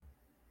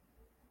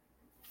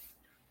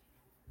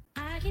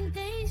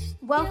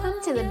Welcome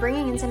to the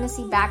Bringing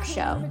Intimacy Back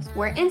show,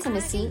 where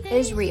intimacy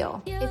is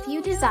real. If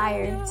you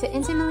desire to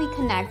intimately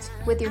connect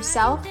with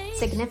yourself,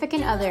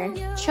 significant other,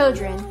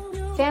 children,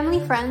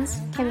 family, friends,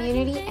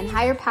 community, and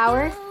higher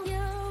power,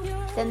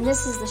 then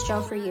this is the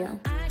show for you.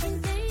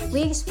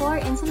 We explore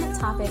intimate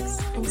topics,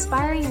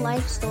 inspiring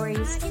life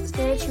stories,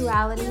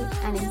 spirituality,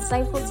 and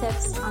insightful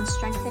tips on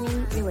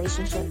strengthening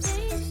relationships.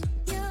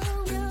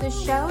 The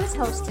show is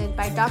hosted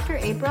by Dr.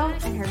 April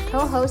and her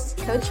co-host,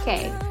 Coach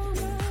K.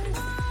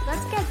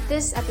 Let's get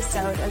this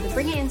episode of the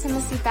Bringing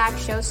Intimacy Back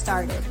show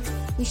started.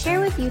 We share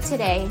with you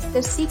today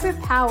the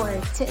secret power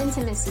to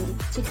intimacy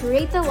to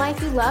create the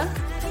life you love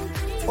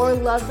or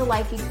love the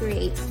life you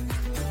create.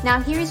 Now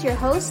here's your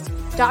host,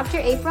 Dr.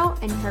 April,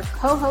 and her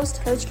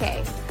co-host, Coach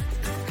K.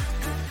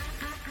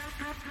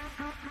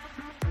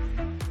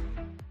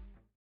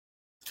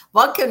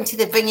 Welcome to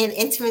the Bringing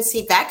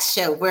Intimacy Back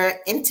show,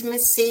 where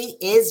intimacy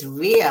is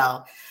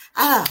real.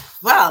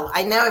 Well,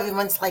 I know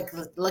everyone's like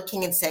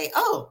looking and say,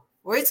 "Oh,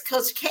 where's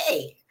Coach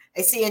K?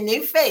 I see a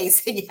new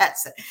face."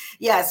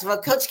 Yes. Well,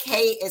 Coach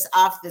K is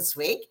off this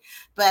week,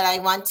 but I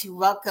want to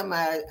welcome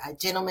a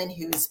gentleman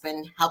who's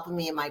been helping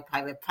me in my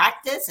private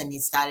practice, and he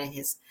started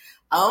his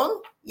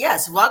own.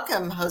 Yes,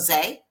 welcome,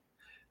 Jose.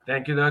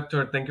 Thank you,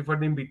 Doctor. Thank you for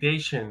the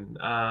invitation.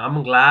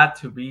 I'm glad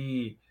to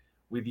be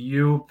with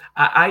you.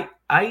 I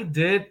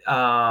did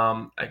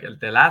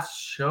the last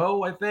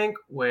show, I think,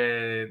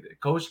 with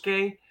Coach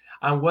K,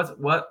 and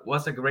what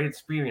was a great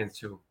experience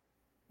too.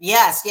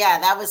 Yes,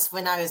 that was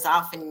when I was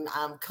off in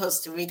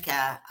Costa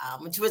Rica,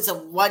 which was a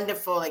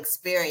wonderful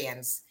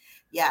experience.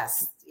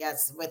 Yes,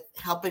 with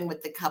helping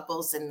with the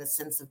couples in the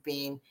sense of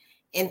being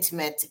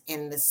intimate,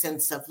 in the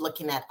sense of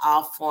looking at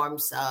all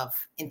forms of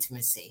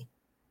intimacy.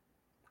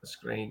 That's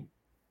great.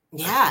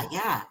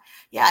 Yeah.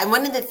 And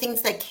one of the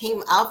things that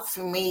came up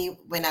for me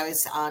when I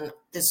was on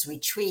this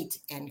retreat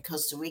in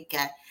Costa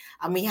Rica,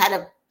 we had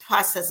a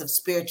process of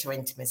spiritual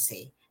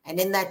intimacy.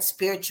 And in that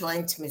spiritual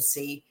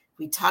intimacy,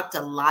 we talked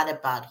a lot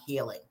about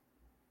healing,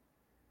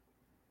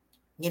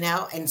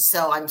 and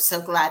so I'm so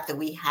glad that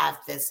we have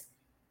this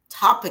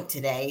topic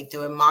today, the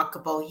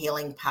remarkable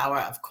healing power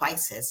of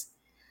crisis,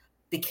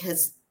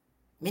 because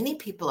many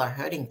people are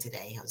hurting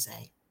today,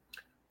 Jose.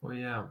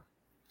 Oh,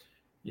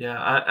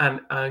 yeah.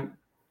 And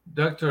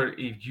Doctor,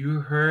 if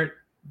you heard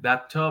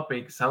that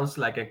topic, sounds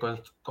like a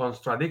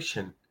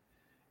contradiction.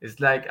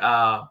 It's like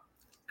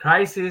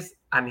crisis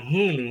and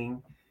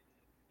healing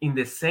in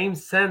the same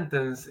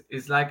sentence.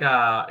 It's an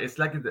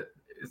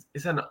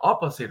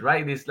opposite,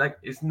 right? It's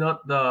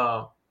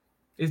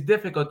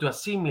difficult to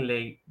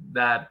assimilate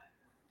that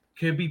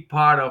could be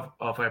part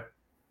of a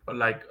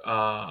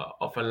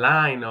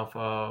line of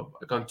a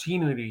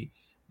continuity,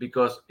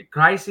 because a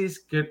crisis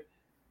could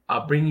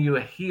bring you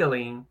a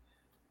healing.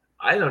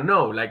 I don't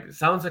know, like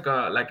sounds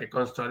like a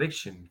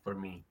contradiction for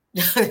me.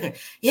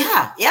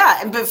 Yeah.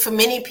 But for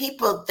many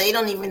people, they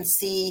don't even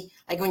see,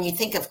 like when you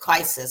think of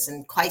crisis,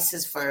 and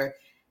crisis for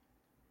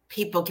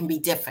people can be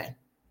different.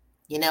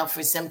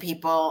 For some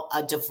people,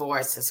 a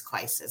divorce is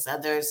crisis.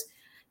 Others,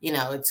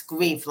 it's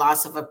grief,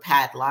 loss of a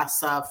pet,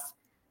 loss of,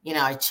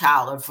 a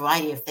child, a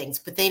variety of things.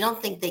 But they don't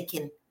think they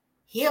can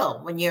heal.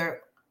 When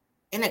you're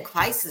in a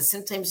crisis,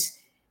 sometimes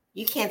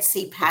you can't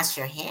see past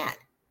your hand.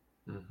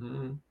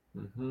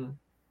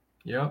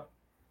 Yeah.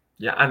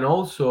 And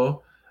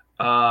also,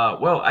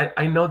 well,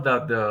 I know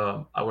that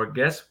our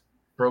guest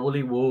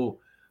probably will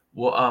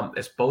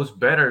expose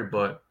better,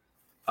 but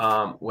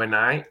when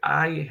I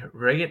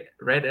read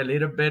a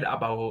little bit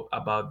about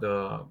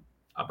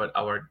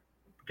our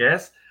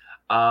guest,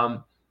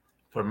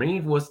 for me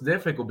it was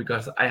difficult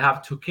because I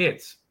have two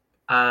kids.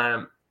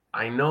 I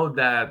know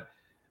that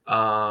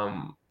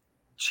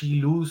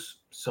she lose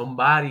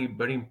somebody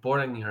very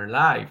important in her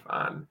life,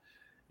 and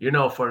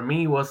for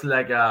me it was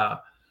like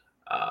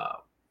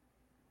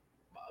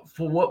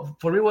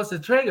for me was a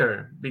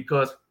trigger,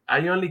 because I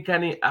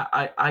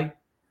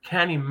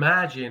can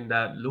imagine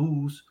that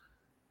lose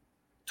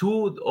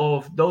two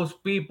of those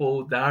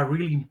people that are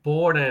really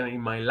important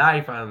in my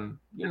life. And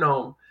I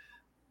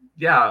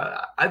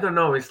don't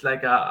know, it's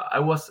like I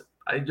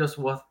just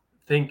was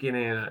thinking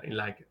in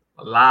like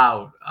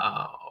loud,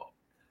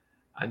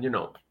 and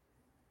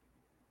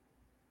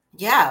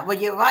Yeah, well,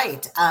 you're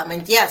right.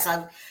 And yes,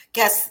 I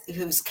guess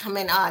who's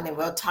coming on, and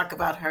we'll talk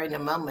about her in a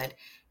moment.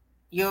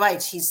 You're right.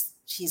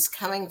 She's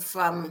coming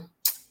from,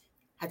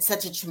 had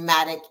such a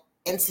traumatic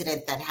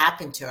incident that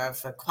happened to her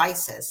for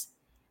crisis.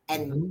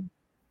 And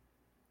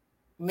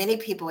many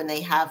people, when they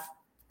have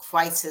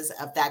crisis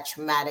of that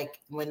traumatic,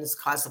 when it's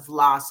cause of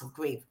loss, of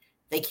grief,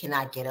 they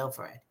cannot get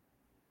over it.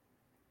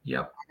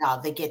 Yep.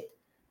 No, they get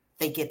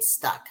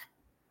stuck.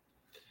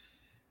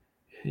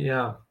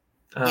 Yeah.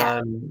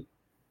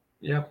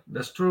 Yeah,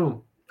 that's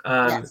true.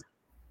 And Yes.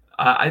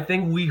 I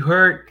think we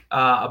heard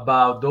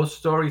about those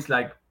stories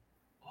like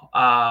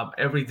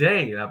every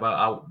day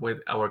about with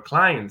our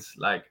clients.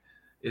 Like,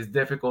 it's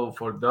difficult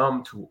for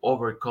them to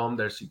overcome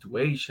their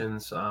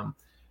situations.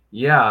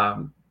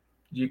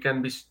 You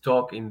can be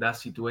stuck in that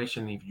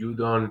situation if you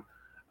don't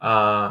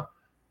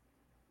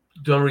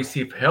don't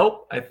receive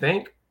help, I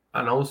think.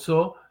 And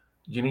also,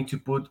 you need to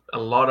put a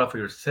lot of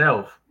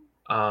yourself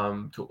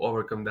to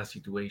overcome that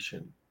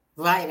situation.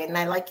 Right. And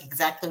I like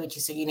exactly what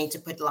you said. You need to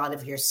put a lot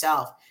of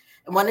yourself.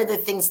 And one of the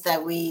things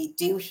that we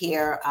do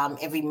here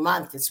every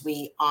month is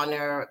we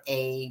honor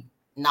a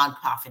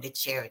nonprofit, a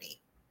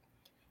charity.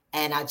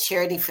 And our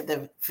charity for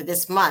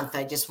this month,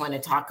 I just want to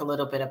talk a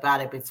little bit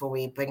about it before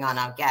we bring on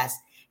our guest.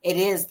 It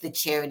is the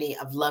charity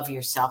of Love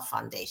Yourself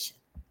Foundation.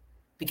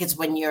 Because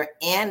when you're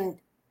in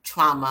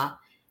trauma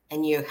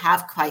and you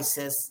have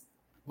crisis,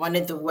 one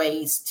of the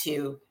ways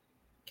to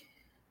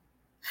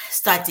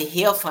start to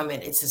heal from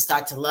it is to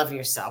start to love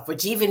yourself,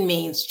 which even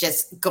means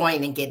just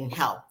going and getting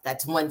help.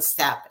 That's one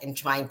step in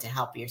trying to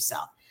help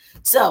yourself.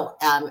 So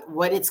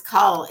what it's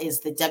called is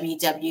the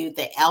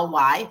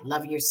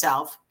Love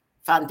Yourself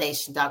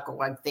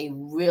Foundation.org. They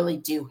really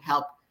do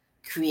help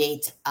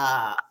create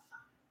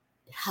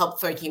help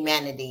for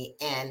humanity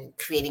and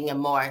creating a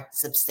more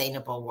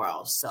sustainable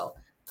world. So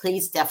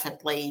please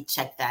definitely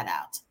check that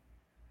out.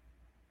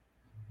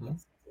 Mm-hmm.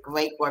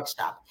 Great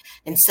workshop.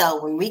 And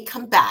so when we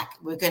come back,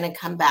 we're going to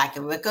come back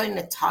and we're going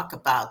to talk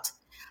about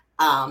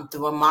the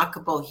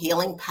remarkable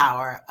healing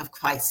power of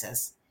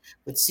crisis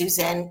with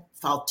Suzanne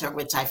Falter,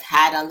 which I've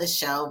had on the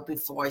show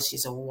before.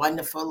 She's a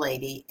wonderful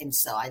lady. And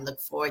so I look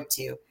forward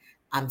to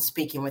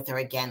speaking with her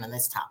again on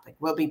this topic.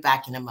 We'll be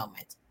back in a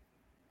moment.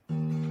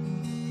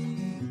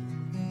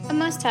 A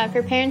must-have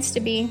for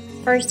parents-to-be,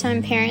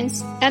 first-time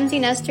parents, empty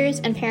nesters,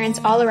 and parents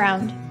all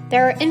around.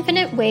 There are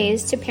infinite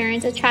ways to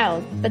parent a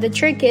child, but the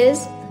trick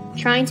is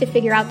trying to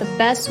figure out the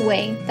best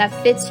way that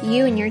fits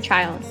you and your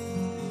child.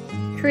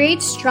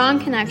 Create strong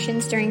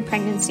connections during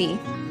pregnancy,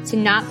 to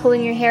not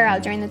pulling your hair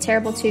out during the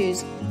terrible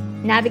twos,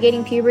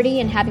 navigating puberty,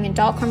 and having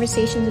adult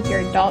conversations with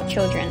your adult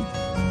children.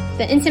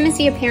 The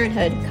Intimacy of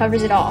Parenthood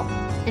covers it all,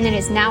 and it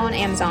is now on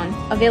Amazon,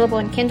 available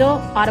in Kindle,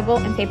 Audible,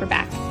 and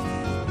paperback.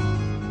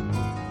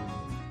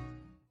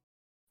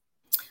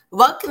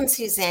 Welcome,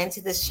 Suzanne,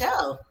 to the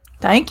show.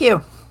 Thank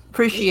you.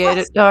 Appreciate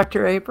it,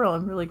 Dr. April.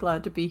 I'm really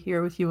glad to be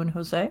here with you and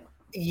Jose.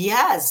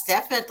 Yes,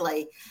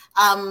 definitely.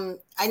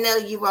 I know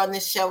you were on the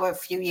show a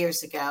few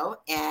years ago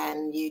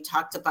and you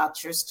talked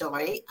about your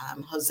story.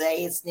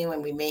 Jose is new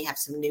and we may have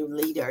some new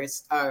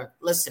leaders or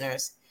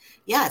listeners.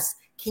 Yes.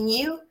 Can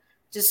you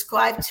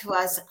describe to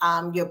us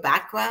your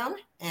background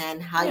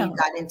and how you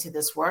got into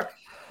this work?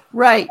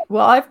 Right.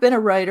 Well, I've been a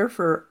writer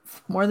for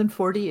more than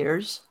 40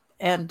 years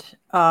and,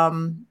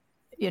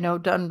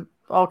 done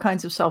all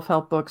kinds of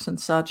self-help books and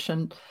such.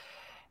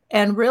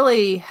 And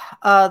really,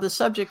 the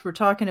subject we're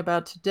talking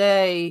about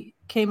today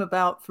came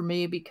about for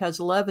me because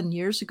 11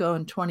 years ago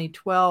in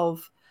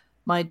 2012,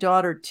 my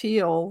daughter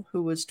Teal,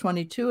 who was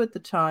 22 at the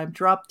time,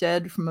 dropped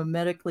dead from a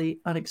medically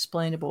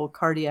unexplainable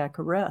cardiac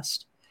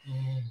arrest.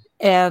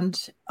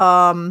 And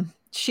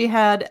she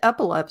had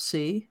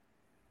epilepsy,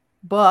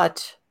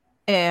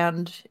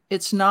 and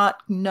it's not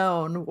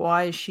known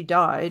why she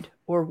died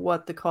or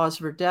what the cause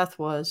of her death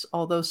was,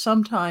 although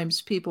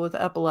sometimes people with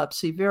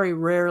epilepsy very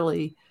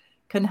rarely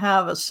can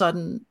have a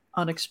sudden,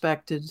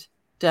 unexpected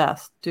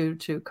death due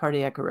to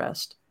cardiac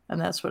arrest.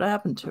 And that's what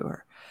happened to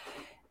her.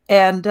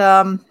 And,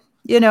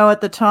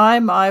 at the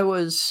time I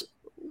was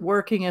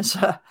working as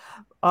an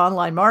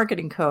online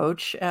marketing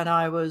coach, and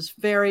I was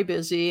very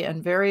busy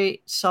and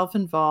very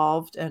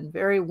self-involved and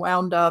very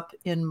wound up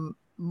in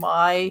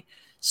my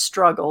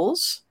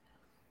struggles.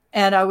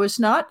 And I was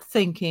not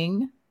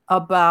thinking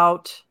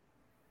about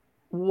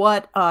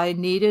what I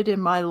needed in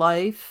my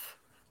life.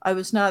 I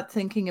was not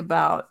thinking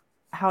about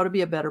how to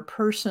be a better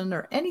person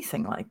or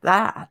anything like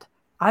that.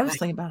 I was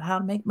thinking about how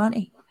to make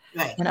money.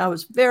 Right. And I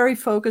was very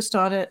focused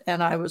on it.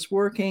 And I was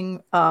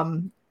working,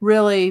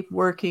 really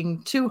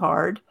working too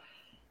hard.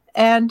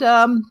 And,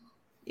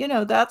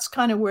 that's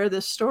kind of where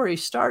this story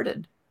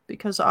started,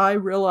 because I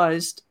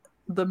realized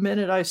the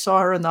minute I saw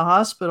her in the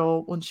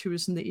hospital when she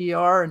was in the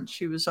ER and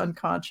she was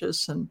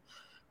unconscious and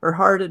her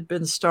heart had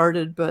been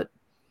started, but,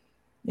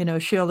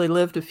 she only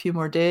lived a few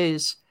more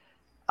days.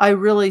 I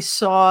really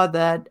saw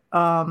that,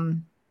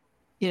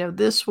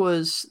 this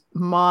was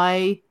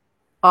my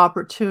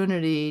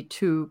opportunity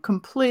to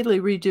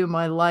completely redo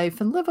my life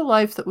and live a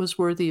life that was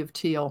worthy of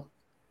Teal,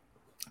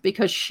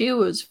 because she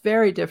was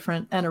very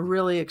different and a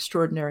really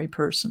extraordinary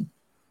person.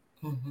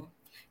 Mm-hmm.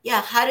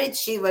 Yeah. How did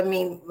she,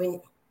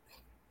 when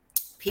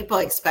people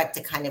expect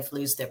to kind of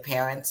lose their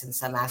parents in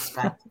some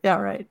aspect. Yeah,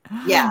 right.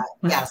 Yeah,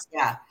 yes,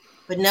 yeah.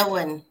 But no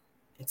one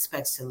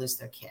expects to lose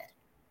their kid.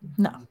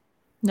 No.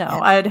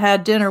 I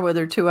had dinner with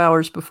her 2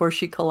 hours before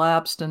she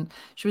collapsed, and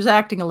she was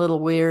acting a little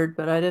weird,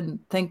 but I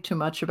didn't think too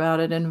much about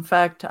it. And in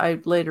fact, I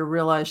later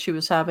realized she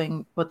was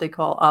having what they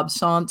call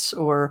absence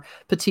or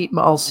petit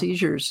mal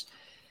seizures.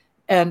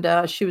 And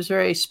she was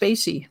very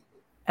spacey.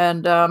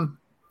 And,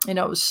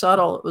 it was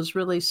subtle. It was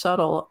really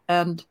subtle.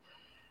 And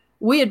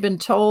we had been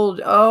told,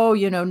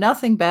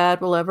 nothing bad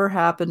will ever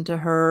happen to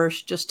her.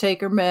 Just take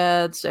her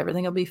meds.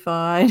 Everything will be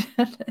fine.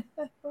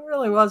 It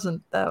really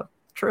wasn't the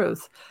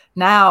truth.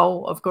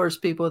 Now, of course,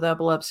 people with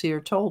epilepsy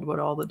are told what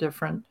all the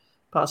different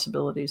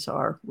possibilities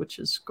are, which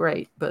is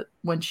great. But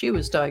when she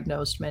was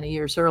diagnosed many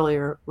years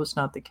earlier, it was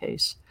not the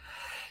case.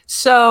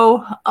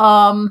 So,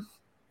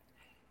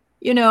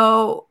 you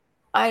know,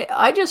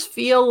 I just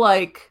feel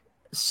like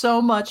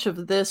so much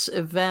of this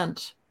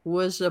event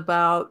was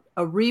about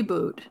a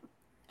reboot.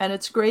 And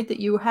it's great that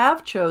you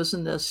have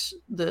chosen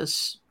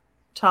this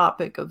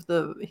topic of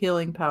the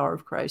healing power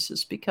of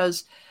crisis,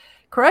 because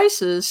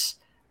crisis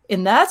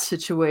in that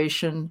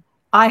situation,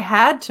 I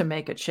had to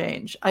make a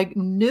change. I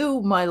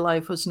knew my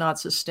life was not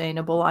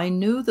sustainable. I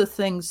knew the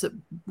things that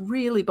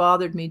really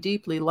bothered me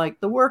deeply, like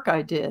the work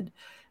I did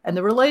and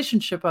the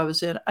relationship I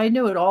was in. I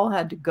knew it all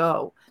had to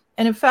go.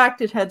 And in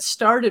fact, it had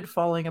started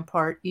falling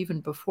apart even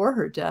before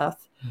her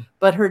death.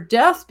 But her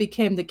death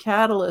became the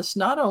catalyst,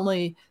 not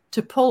only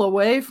to pull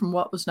away from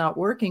what was not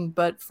working,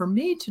 but for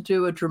me to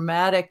do a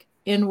dramatic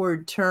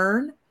inward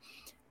turn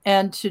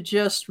and to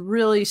just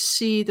really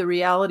see the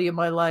reality of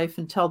my life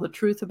and tell the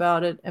truth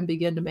about it and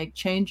begin to make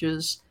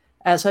changes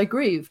as I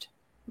grieved,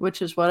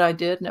 which is what I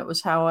did. And it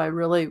was how I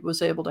really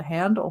was able to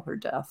handle her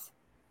death.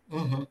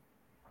 Mm-hmm.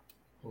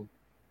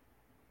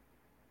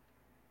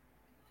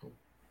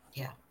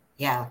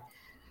 Yeah.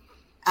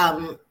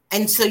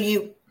 And so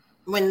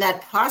when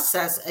that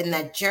process and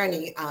that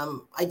journey,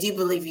 I do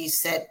believe you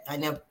said, I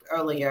know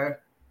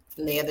earlier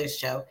from the other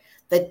show,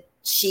 that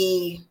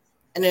I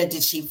don't know,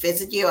 did she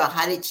visit you or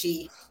how did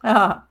she?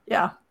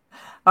 Yeah.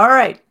 All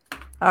right.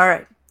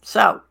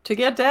 So to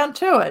get down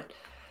to it,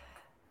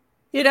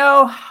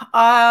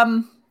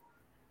 the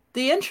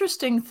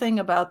interesting thing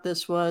about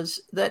this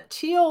was that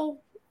Teal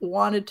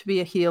wanted to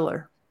be a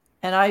healer.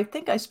 And I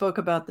think I spoke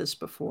about this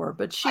before,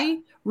 but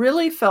she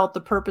really felt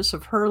the purpose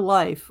of her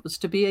life was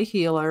to be a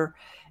healer,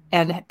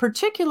 and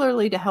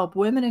particularly to help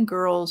women and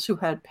girls who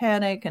had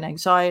panic and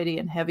anxiety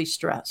and heavy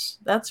stress.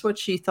 That's what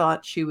she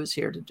thought she was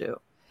here to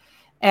do.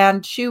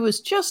 And she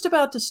was just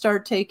about to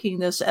start taking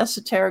this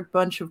esoteric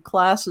bunch of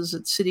classes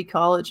at City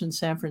College in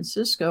San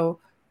Francisco,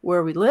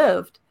 where we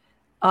lived,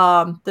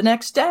 the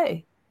next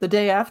day, the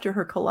day after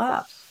her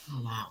collapse.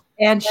 Oh, wow.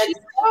 And she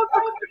thought,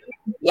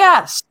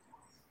 yes,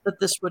 that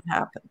this would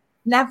happen.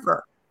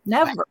 Never.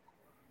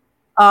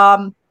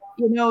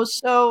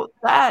 So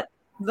that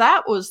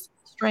was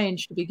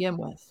strange to begin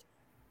with.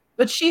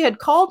 But she had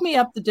called me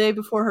up the day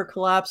before her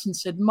collapse and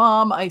said,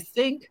 Mom, I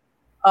think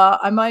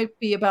I might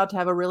be about to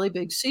have a really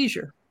big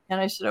seizure. And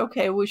I said,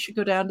 okay, we should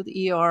go down to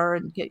the ER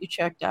and get you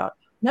checked out.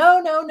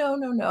 No,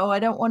 I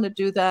don't want to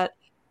do that.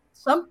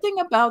 Something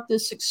about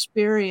this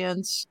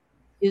experience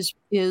is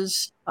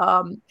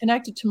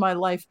connected to my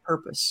life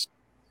purpose.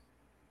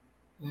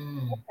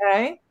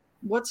 Okay.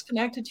 What's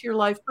connected to your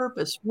life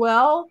purpose?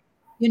 Well,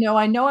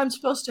 I know I'm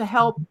supposed to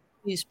help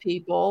these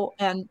people,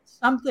 and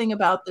something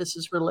about this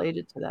is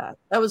related to that.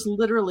 That was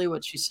literally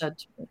what she said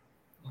to me.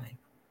 Right.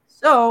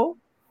 So,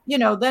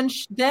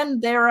 then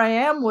there I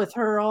am with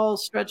her all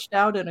stretched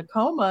out in a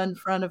coma in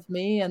front of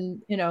me. And,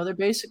 they're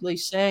basically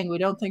saying, we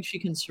don't think she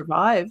can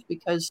survive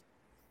because,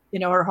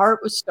 her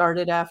heart was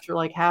started after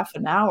like half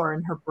an hour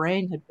and her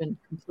brain had been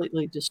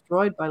completely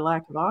destroyed by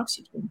lack of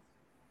oxygen.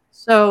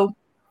 So,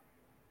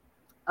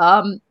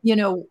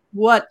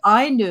 what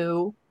I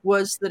knew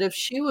was that if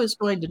she was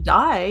going to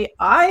die,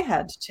 I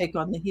had to take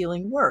on the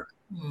healing work.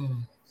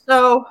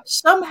 So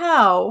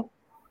somehow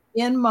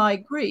in my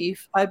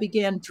grief, I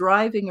began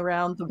driving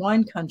around the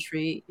wine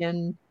country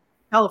in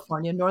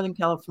California, Northern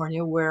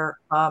California, where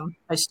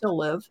I still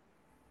live.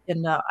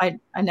 I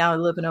now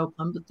live in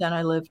Oakland, but then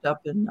I lived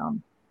up in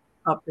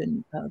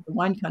the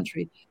wine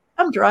country.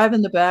 I'm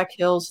driving the back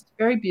hills. It's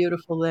very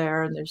beautiful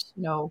there, and there's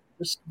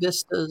just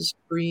vistas,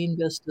 green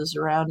vistas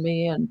around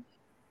me.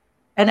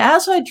 And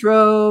as I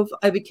drove,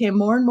 I became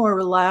more and more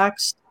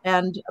relaxed.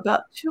 And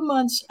about 2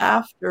 months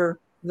after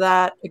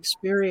that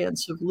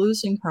experience of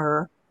losing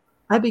her,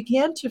 I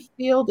began to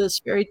feel this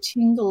very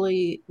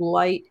tingly,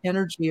 light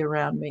energy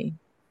around me.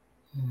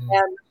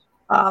 And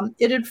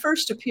it had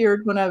first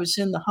appeared when I was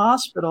in the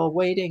hospital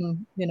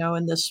waiting,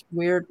 in this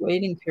weird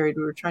waiting period.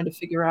 We were trying to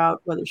figure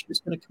out whether she was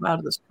going to come out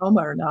of this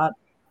coma or not.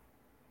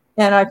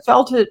 And I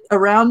felt it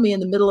around me in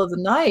the middle of the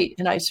night.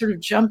 And I sort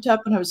of jumped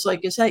up and I was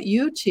like, is that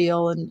you,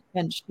 Teal?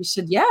 And she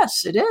said,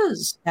 yes, it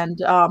is.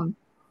 And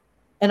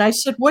I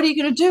said, what are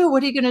you going to do?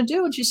 What are you going to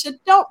do? And she said,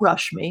 don't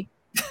rush me.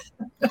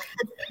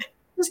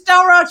 Just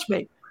don't rush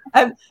me.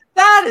 And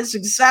that is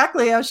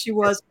exactly how she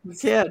was as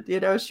a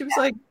kid. She was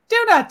like,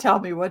 do not tell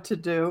me what to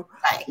do.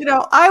 Right.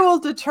 I will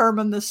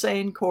determine the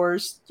sane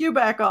course. You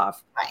back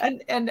off.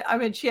 Right. And I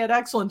mean, she had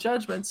excellent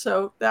judgment.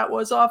 So that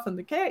was often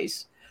the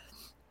case.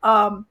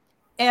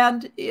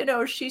 And,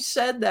 she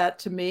said that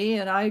to me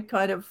and I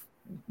kind of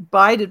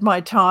bided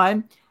my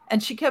time.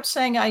 And she kept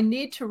saying, I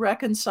need to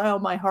reconcile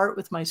my heart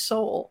with my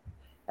soul.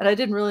 And I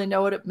didn't really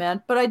know what it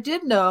meant, but I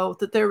did know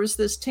that there was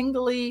this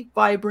tingly,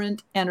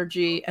 vibrant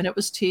energy, and it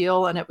was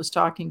Teal, and it was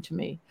talking to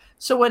me.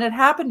 So when it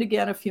happened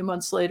again a few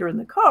months later in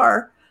the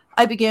car,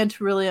 I began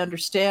to really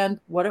understand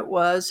what it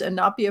was and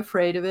not be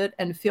afraid of it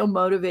and feel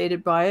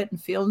motivated by it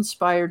and feel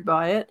inspired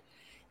by it.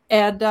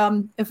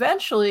 And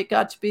eventually it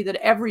got to be that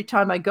every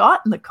time I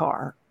got in the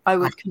car, I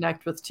would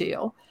connect with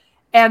Teal.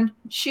 And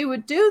she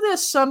would do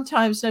this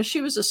sometimes. Now,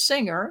 she was a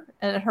singer,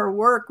 and her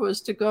work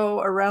was to go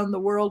around the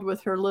world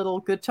with her little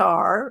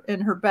guitar in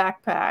her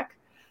backpack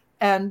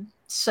and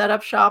set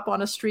up shop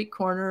on a street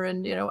corner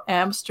in,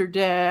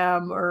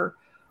 Amsterdam or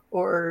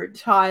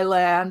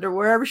Thailand or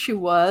wherever she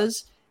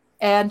was,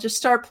 and just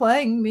start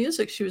playing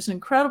music. She was an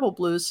incredible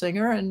blues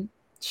singer, and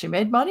she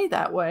made money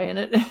that way. And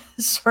it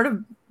sort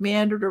of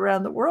meandered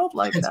around the world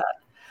like that.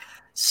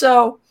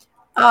 So,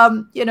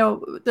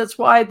 that's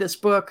why this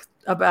book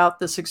about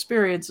this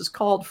experience is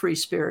called Free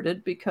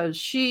Spirited, because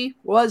she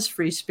was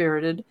free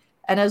spirited.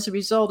 And as a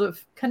result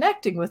of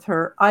connecting with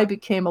her, I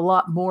became a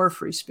lot more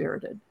free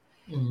spirited.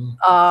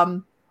 Mm-hmm.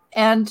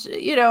 And,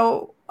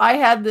 I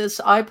had this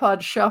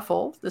iPod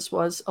Shuffle. This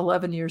was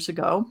 11 years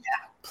ago,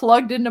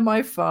 plugged into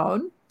my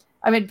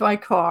my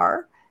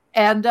car.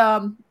 And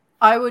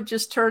I would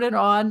just turn it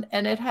on,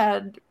 and it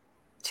had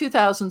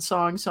 2,000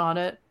 songs on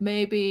it.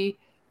 Maybe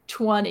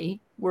 20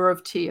 were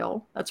of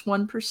Teal. That's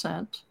 1%.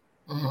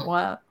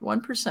 Mm-hmm.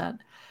 1%.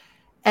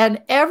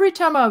 And every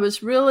time I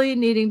was really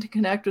needing to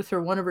connect with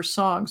her, one of her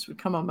songs would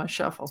come on my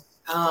shuffle.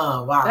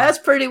 Oh, wow. That's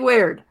pretty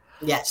weird.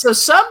 Yes. So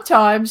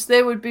sometimes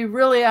they would be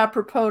really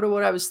apropos to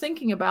what I was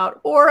thinking about,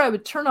 or I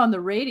would turn on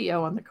the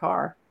radio in the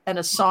car and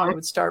a song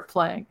would start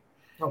playing.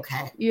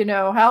 Okay.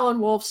 Howlin'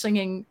 Wolf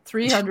singing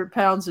 300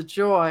 Pounds of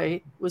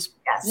Joy was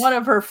one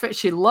of her,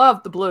 she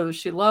loved the blues.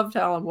 She loved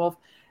Howlin' Wolf.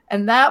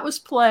 And that was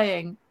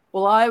playing.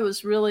 Well, I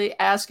was really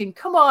asking,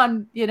 come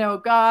on,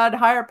 God,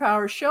 higher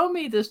power, show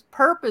me this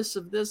purpose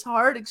of this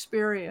hard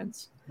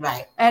experience.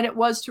 Right. And it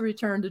was to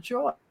return to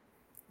joy.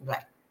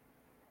 Right.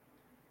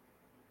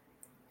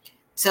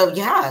 So,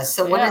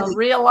 one of the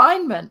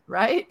realignment,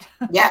 right?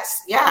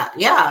 Yes.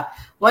 Yeah.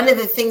 One of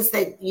the things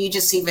that you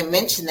just even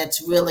mentioned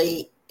that's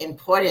really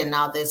important in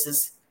all this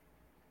is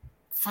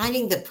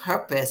finding the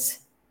purpose.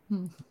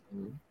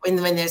 Mm-hmm.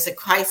 When there's a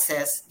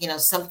crisis,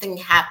 something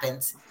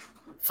happens.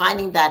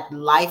 Finding that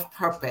life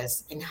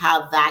purpose and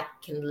how that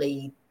can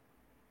lead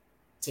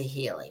to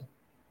healing,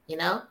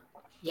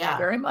 Yeah.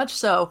 Very much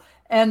so.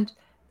 And,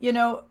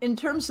 in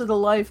terms of the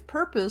life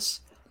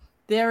purpose,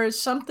 there is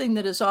something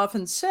that is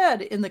often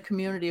said in the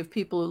community of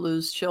people who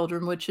lose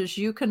children, which is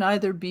you can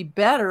either be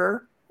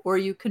better or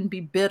you can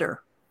be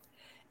bitter.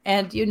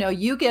 And,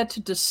 you get to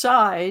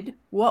decide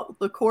what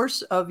the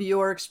course of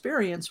your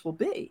experience will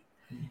be.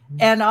 Mm-hmm.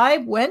 And I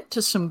went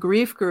to some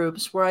grief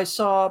groups where I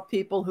saw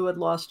people who had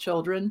lost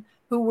children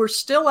who were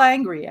still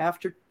angry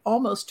after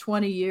almost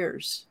 20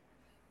 years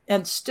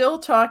and still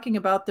talking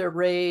about their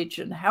rage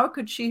and how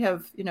could she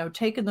have,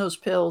 taken those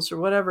pills or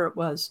whatever it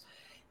was.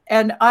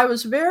 And I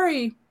was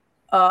very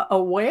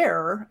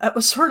aware. It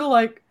was sort of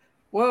like,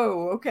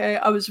 whoa, okay.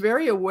 I was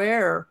very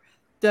aware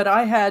that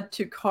I had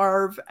to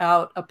carve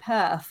out a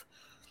path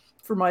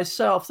for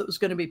myself that was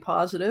going to be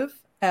positive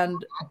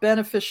and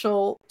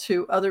beneficial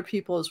to other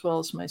people as well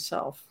as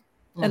myself.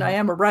 Mm-hmm. And I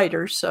am a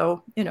writer.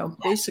 So,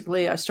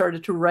 basically I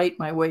started to write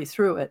my way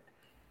through it.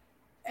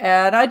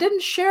 And I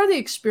didn't share the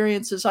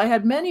experiences. I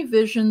had many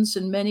visions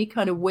and many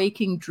kind of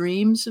waking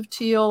dreams of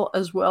Teal,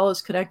 as well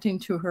as connecting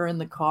to her in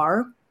the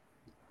car.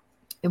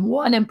 And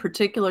one in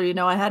particular,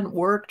 I hadn't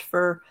worked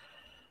for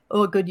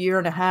a good year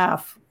and a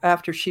half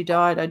after she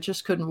died. I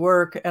just couldn't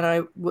work. And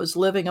I was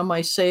living on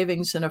my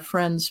savings in a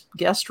friend's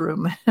guest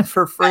room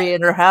for free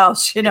in her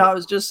house. I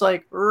was just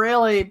like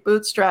really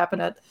bootstrapping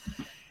it.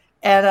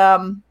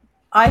 And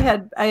I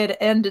had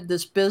ended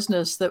this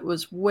business that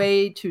was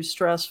way too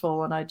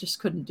stressful and I just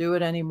couldn't do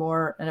it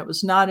anymore. And it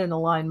was not in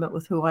alignment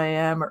with who I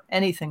am or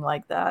anything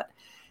like that.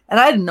 And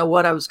I didn't know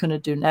what I was going to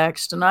do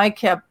next. And I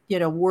kept,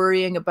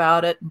 worrying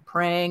about it and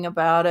praying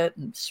about it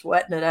and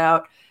sweating it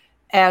out.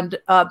 And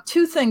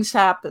two things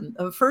happened.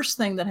 The first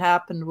thing that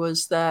happened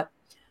was that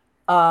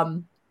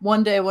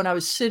one day when I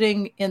was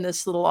sitting in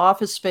this little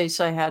office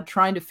space I had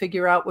trying to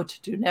figure out what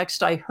to do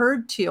next, I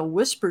heard Teal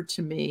whisper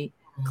to me,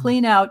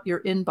 clean out your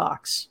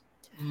inbox.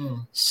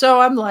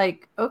 So I'm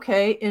like,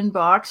 okay,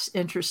 inbox,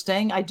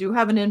 interesting. I do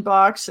have an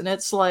inbox and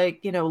it's like,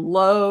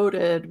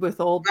 loaded with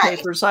old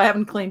papers. I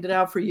haven't cleaned it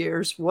out for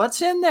years.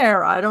 What's in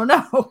there? I don't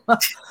know.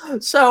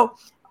 So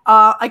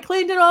I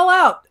cleaned it all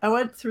out. I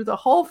went through the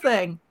whole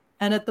thing.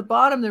 And at the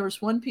bottom, there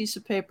was one piece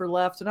of paper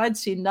left and I'd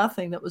seen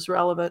nothing that was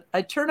relevant.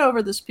 I turn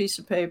over this piece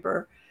of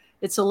paper.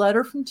 It's a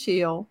letter from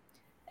Teal.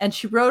 And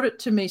she wrote it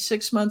to me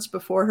 6 months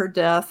before her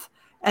death.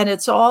 And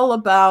it's all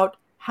about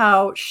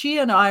how she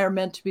and I are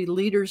meant to be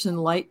leaders in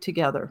light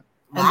together.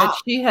 Wow. And that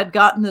she had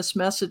gotten this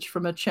message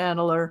from a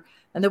channeler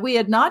and that we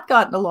had not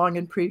gotten along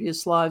in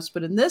previous lives,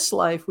 but in this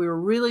life, we were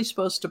really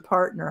supposed to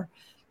partner.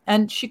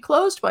 And she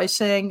closed by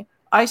saying,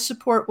 I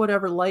support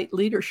whatever light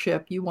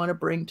leadership you want to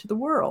bring to the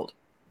world.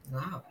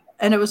 Wow.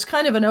 And it was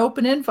kind of an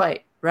open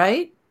invite,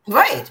 right?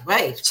 Right.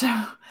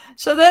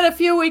 So then a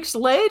few weeks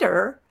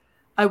later,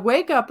 I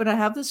wake up and I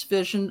have this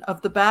vision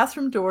of the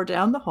bathroom door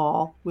down the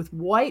hall with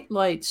white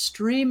light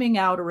streaming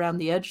out around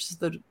the edges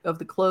of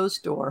the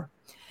closed door.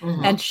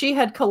 Mm-hmm. And she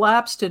had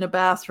collapsed in a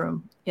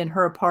bathroom in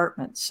her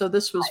apartment. So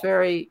this was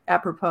very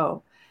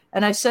apropos.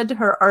 And I said to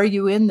her, are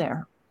you in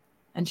there?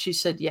 And she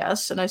said,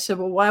 yes. And I said,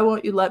 well, why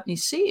won't you let me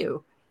see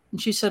you?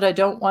 And she said, I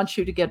don't want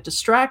you to get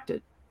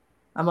distracted.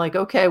 I'm like,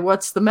 okay,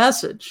 what's the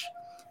message?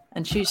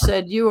 And she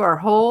said, you are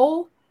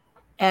whole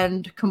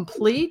and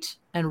complete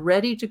and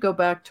ready to go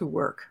back to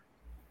work.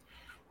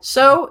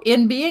 So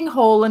in being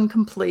whole and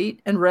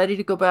complete and ready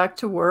to go back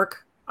to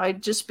work, I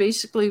just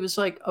basically was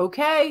like,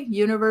 okay,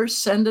 universe,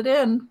 send it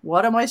in.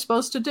 What am I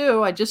supposed to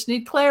do? I just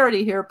need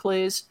clarity here,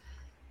 please.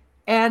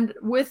 And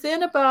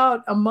within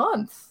about a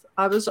month,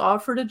 I was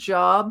offered a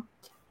job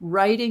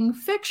writing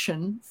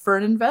fiction for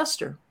an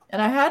investor.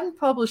 And I hadn't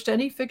published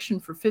any fiction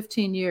for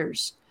 15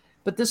 years.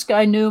 But this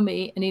guy knew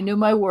me and he knew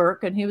my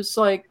work. And he was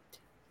like,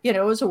 you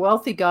know, was a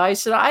wealthy guy. He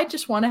said, I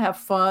just want to have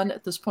fun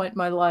at this point in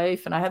my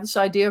life. And I have this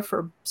idea for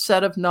a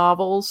set of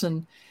novels,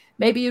 and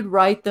maybe you'd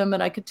write them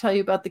and I could tell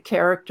you about the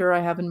character I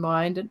have in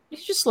mind. And he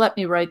just let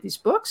me write these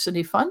books and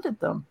he funded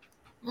them.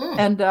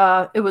 And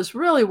it was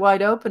really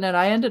wide open. And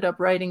I ended up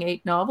writing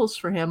 8 novels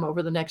for him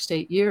over the next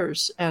 8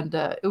 years. And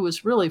it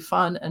was really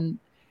fun and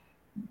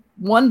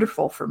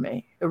wonderful for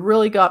me. It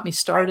really got me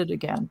started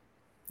again.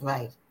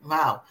 Right.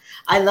 Wow.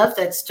 I love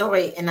that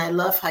story. And I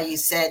love how you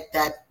said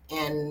that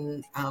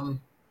in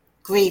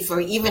grief, or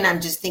even I'm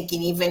just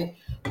thinking, even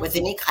with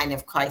any kind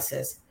of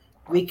crisis,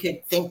 we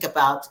could think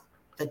about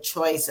the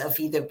choice of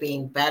either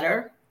being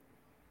better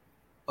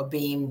or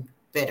being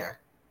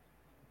bitter,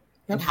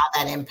 and how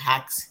that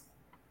impacts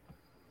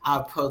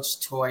our approach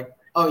toward,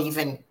 or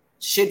even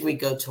should we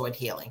go toward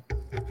healing?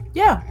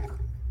 Yeah.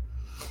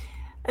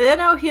 You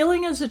know,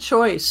 healing is a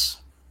choice.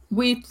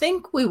 We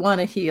think we want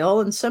to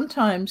heal, and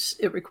sometimes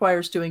it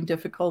requires doing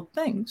difficult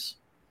things.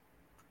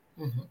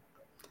 Mm-hmm.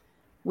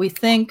 We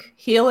think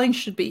healing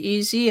should be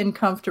easy and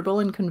comfortable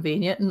and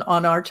convenient and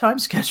on our time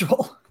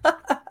schedule.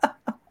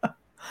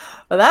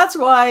 But that's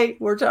why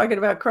we're talking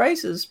about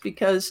crisis,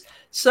 because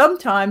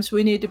sometimes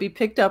we need to be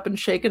picked up and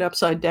shaken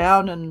upside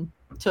down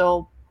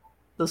until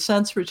the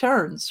sense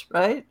returns,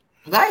 right?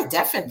 Right,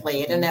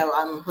 definitely. I don't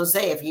know,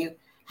 Jose, if you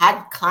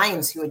had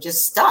clients who were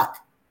just stuck,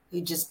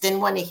 who just didn't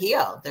want to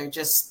heal, they're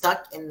just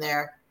stuck in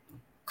their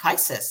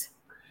crisis.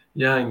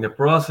 Yeah, in the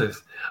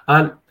process.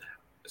 And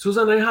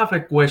Susan, I have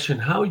a question.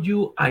 How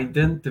you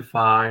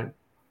identify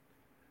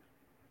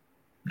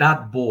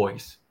that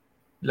voice,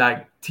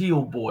 like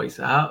Teal voice?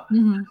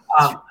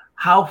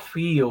 How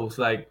feels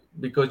like,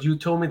 because you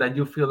told me that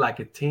you feel like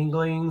a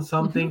tingling,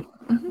 something.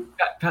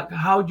 Mm-hmm.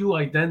 How you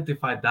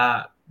identify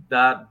that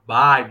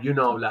vibe, you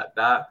know, like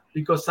that?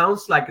 Because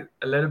sounds like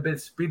a little bit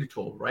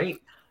spiritual,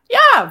 right?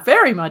 Yeah,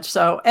 very much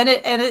so. And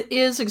it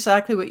is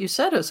exactly what you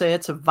said, Jose.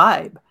 It's a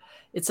vibe.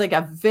 It's like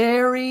a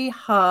very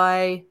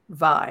high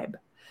vibe.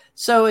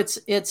 So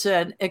it's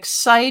an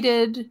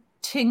excited,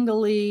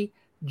 tingly,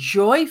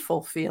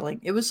 joyful feeling.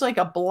 It was like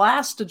a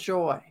blast of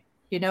joy.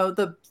 You know,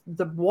 the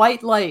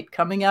white light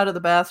coming out of the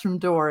bathroom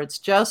door. It's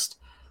just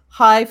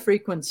high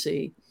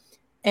frequency.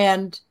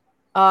 And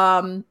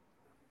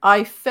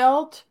I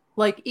felt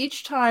like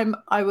each time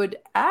I would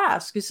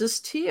ask, is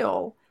this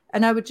Teal?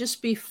 And I would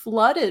just be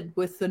flooded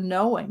with the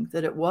knowing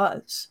that it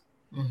was.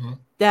 Mm-hmm.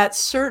 That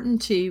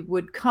certainty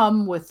would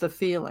come with the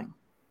feeling.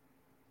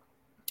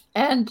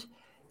 And,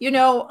 you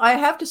know, I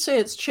have to say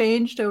it's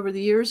changed over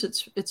the years.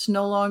 It's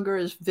no longer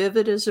as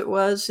vivid as it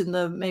was in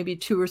the maybe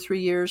 2 or 3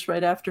 years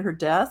right after her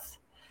death.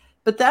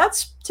 But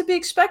that's to be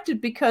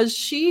expected, because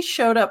she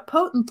showed up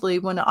potently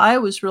when I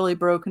was really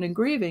broken and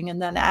grieving.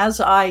 And then as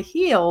I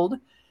healed,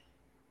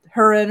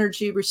 her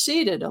energy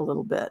receded a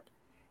little bit.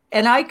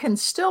 And I can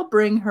still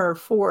bring her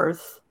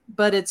forth,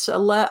 but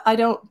I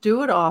don't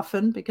do it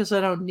often because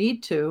I don't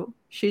need to.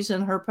 She's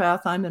in her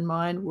path, I'm in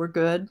mine. We're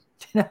good.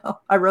 You know,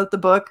 I wrote the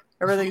book.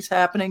 Everything's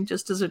happening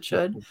just as it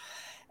should.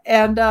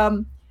 And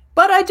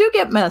but I do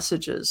get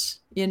messages,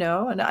 you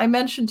know. And I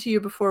mentioned to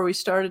you before we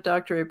started,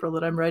 Dr. April,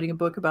 that I'm writing a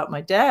book about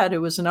my dad, who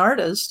was an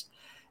artist,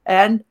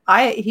 and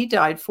he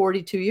died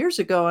 42 years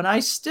ago, and I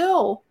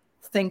still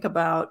think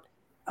about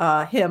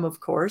him, of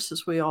course,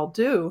 as we all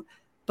do.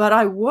 But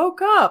I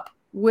woke up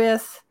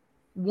with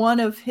one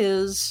of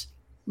his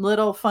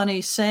little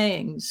funny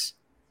sayings.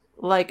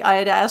 Like, I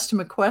had asked him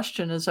a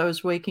question as I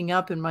was waking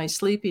up in my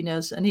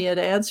sleepiness, and he had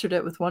answered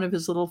it with one of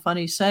his little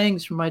funny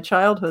sayings from my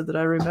childhood that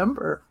I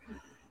remember.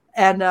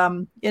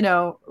 And you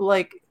know,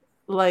 like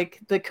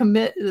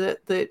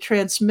the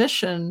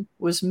transmission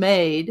was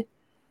made,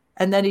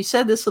 and then he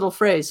said this little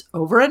phrase,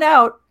 "over and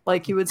out,"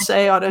 like you would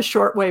say on a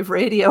shortwave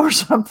radio or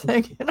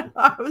something. And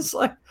I was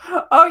like,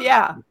 oh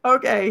yeah,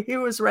 okay, he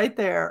was right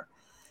there.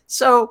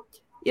 So,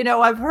 you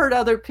know, I've heard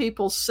other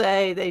people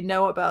say they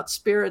know about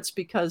spirits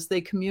because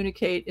they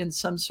communicate in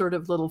some sort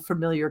of little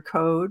familiar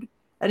code.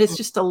 And it's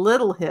just a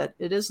little hit.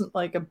 It isn't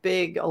like a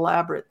big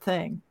elaborate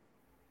thing.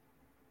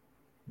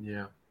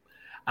 Yeah.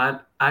 And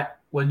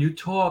when you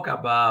talk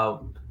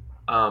about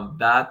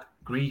that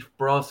grief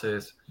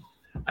process,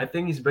 I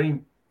think it's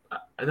very,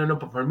 I don't know,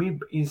 but for me,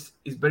 it's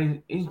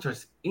very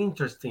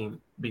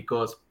interesting,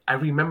 because I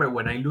remember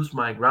when I lose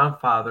my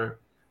grandfather,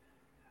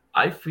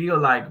 I feel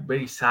like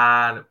very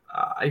sad.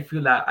 I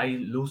feel like I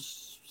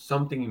lose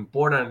something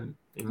important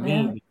in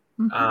me.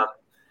 Mm-hmm.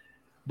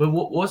 But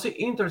what was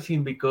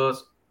interesting,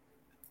 because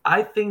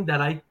I think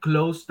that I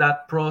closed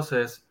that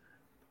process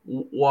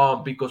Well,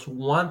 because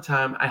one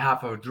time I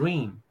have a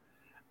dream,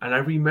 and I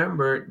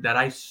remember that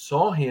I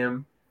saw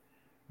him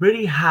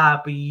very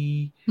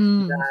happy,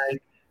 Mm.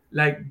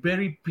 like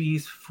very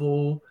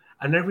peaceful.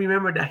 And I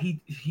remember that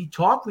he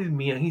talked with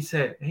me and he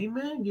said, "Hey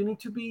man, you need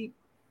to be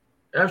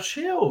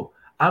chill.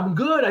 I'm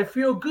good. I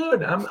feel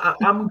good.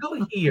 I'm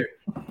good here."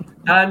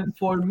 And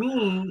for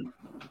me,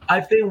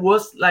 I think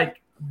was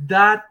like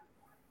that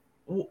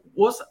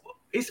was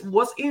it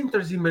was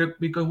interesting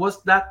because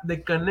was that the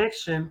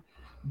connection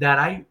that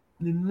I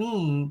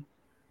need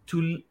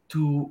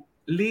to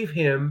leave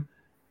him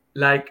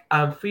like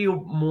and feel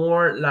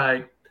more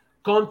like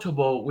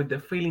comfortable with the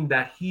feeling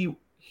that he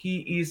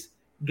is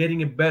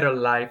getting a better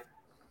life.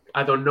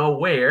 I don't know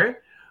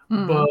where,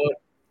 but Mm.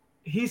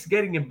 he's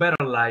getting a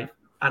better life,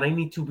 and I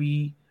need to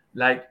be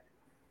like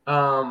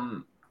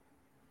um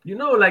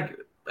like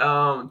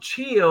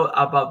chill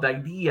about the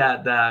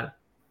idea that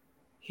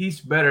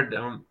he's better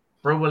than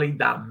probably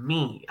than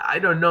me. I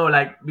don't know,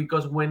 like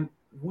because when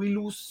we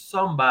lose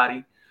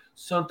somebody,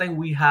 sometimes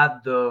we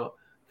have the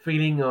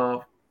feeling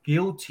of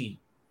guilty.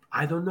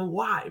 I don't know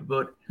why,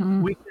 but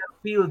Mm. we can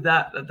feel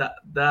that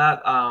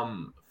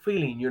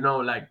feeling,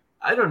 like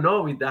I don't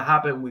know if that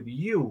happened with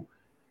you.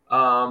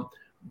 Um,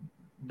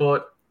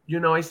 but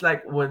it's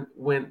like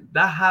when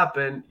that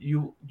happened,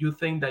 you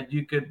think that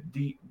you could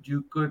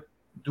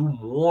do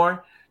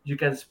more, you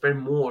can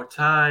spend more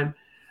time,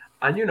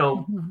 and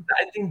Mhm.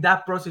 I think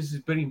that process is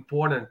very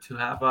important to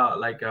have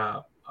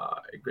a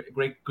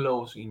great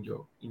close in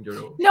your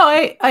No,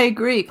 I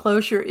agree.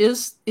 Closure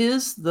is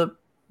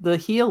the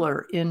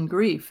healer in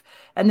grief.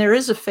 And there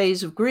is a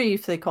phase of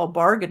grief they call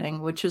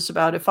bargaining, which is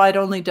about if I'd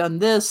only done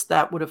this,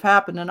 that would have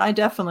happened. And I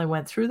definitely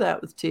went through that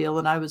with Teal,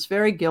 and I was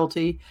very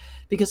guilty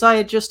because I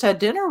had just had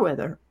dinner with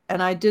her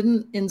and I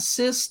didn't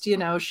insist,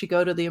 she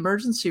go to the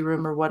emergency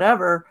room or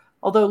whatever.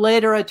 Although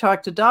later I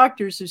talked to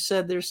doctors who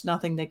said there's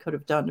nothing they could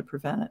have done to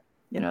prevent it.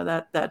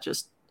 That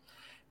just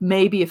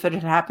maybe if it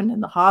had happened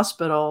in the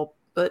hospital,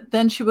 but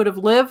then she would have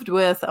lived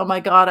with, oh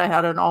my God, I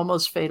had an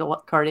almost fatal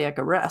cardiac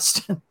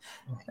arrest.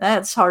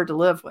 That's hard to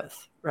live with,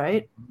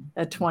 right?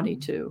 At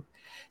 22.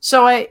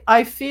 So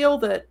I feel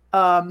that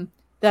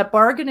that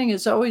bargaining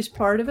is always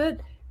part of it.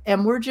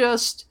 And we're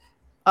just,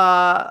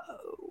 uh,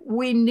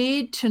 we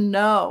need to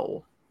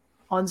know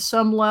on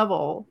some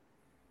level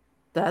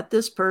that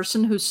this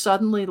person who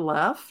suddenly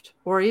left,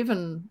 or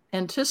even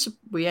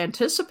we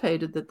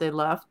anticipated that they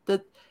left,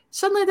 that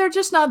suddenly they're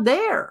just not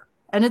there.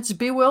 And it's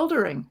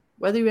bewildering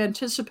whether you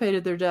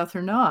anticipated their death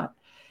or not.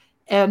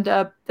 And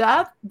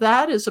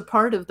that is a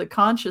part of the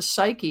conscious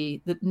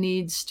psyche that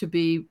needs to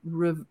be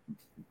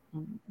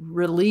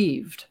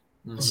relieved,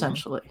 Mhm.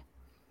 essentially.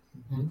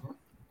 Mhm.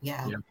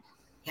 Yeah. Yeah.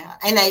 Yeah.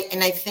 And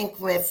I think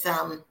with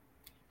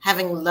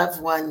having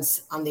loved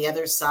ones on the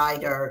other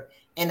side or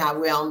in our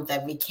realm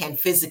that we can't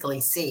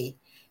physically see,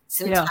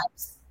 Yeah.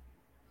 sometimes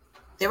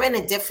they're in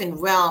a different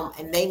realm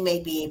and they may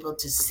be able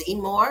to see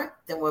more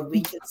than what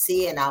we can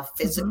see in our Mm-hmm.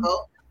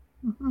 physical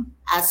Mm-hmm.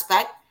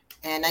 aspect.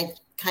 And I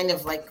kind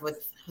of like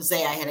with Jose,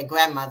 I had a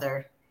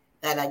grandmother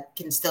that I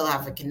can still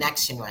have a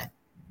connection with.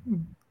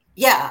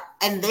 Yeah.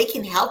 And they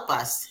can help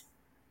us.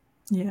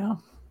 Yeah.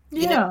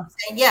 You know what Yeah. I'm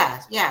saying?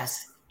 Yeah.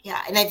 Yes.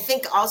 Yeah. And I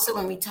think also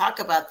when we talk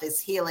about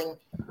this healing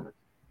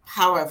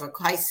power of a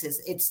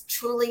crisis, it's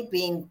truly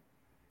being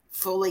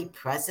fully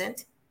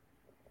present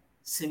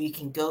so you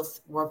can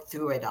work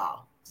through it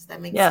all. Does that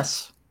make sense?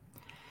 Yes.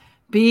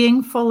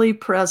 Being fully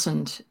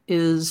present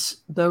is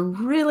the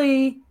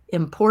really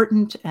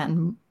important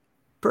and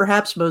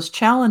perhaps most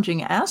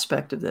challenging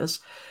aspect of this,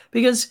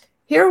 because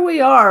here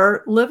we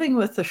are living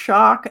with the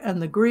shock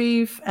and the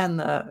grief and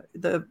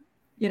the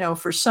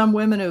for some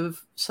women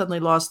who've suddenly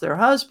lost their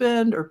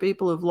husband, or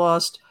people who've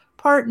lost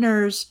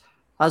partners,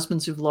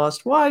 husbands who've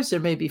lost wives, there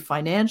may be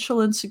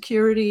financial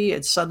insecurity.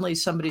 It's suddenly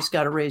somebody's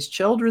got to raise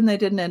children they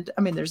didn't.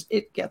 I mean,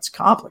 it gets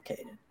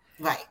complicated.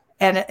 Right.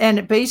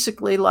 And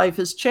basically life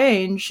has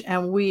changed,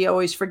 and we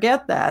always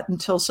forget that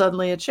until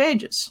suddenly it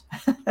changes.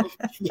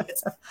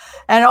 Yes.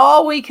 And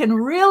all we can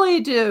really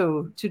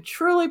do to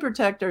truly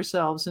protect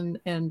ourselves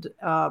and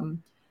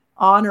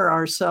honor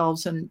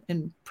ourselves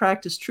and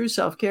practice true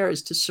self-care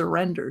is to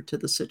surrender to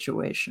the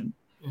situation.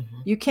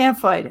 Mm-hmm. You can't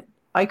fight it.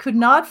 I could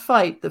not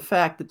fight the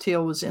fact that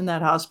Teal was in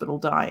that hospital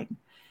dying.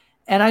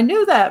 And I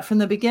knew that from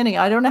the beginning.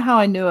 I don't know how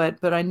I knew it,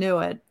 but I knew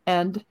it.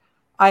 And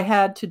I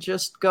had to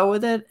just go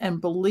with it and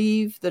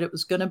believe that it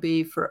was going to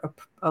be for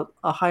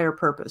a higher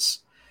purpose.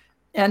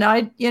 And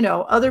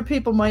other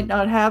people might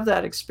not have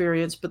that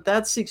experience, but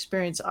that's the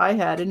experience I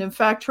had. And in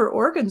fact, her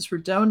organs were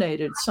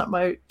donated, something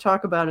I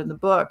talk about in the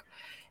book.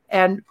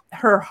 And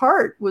her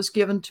heart was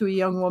given to a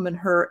young woman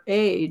her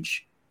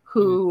age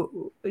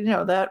who,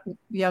 that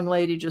young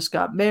lady just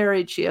got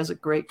married. She has a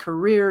great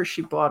career.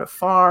 She bought a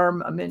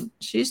farm. I mean,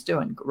 she's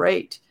doing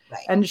great.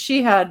 Right. And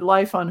she had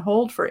life on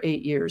hold for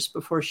 8 years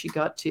before she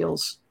got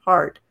Teal's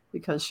heart,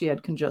 because she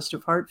had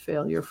congestive heart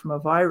failure from a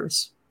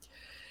virus.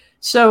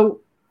 So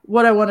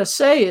what I want to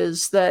say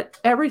is that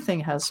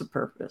everything has a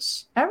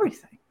purpose,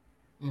 everything.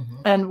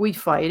 And we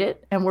fight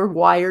it, and we're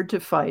wired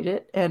to fight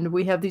it. And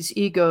we have these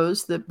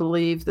egos that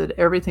believe that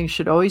everything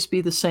should always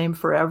be the same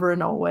forever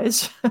and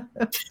always.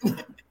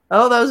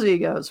 Oh, those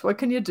egos. What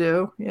can you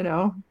do? You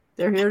know,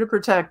 they're here to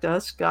protect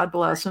us. God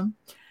bless them.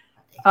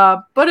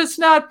 But it's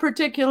not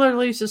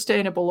particularly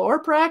sustainable or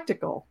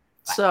practical.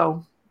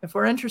 So if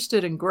we're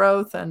interested in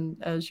growth and,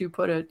 as you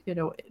put it, you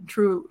know,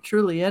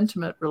 truly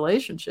intimate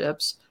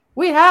relationships,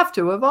 we have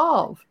to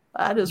evolve.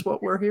 That is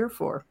what we're here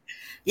for.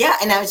 Yeah.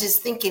 And I was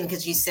just thinking,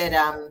 because you said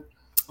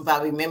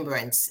about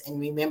remembrance and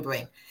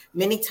remembering.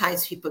 Many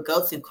times people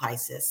go through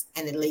crisis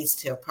and it leads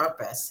to a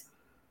purpose,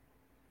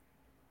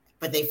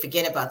 but they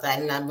forget about that.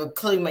 And I'm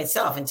including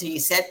myself. Until you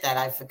said that,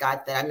 I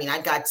forgot that. I mean,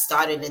 I got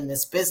started in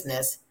this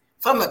business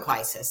from a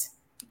crisis.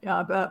 Yeah,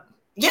 I bet.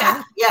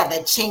 Yeah.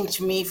 That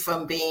changed me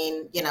from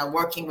being, you know,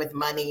 working with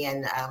money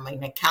and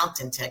an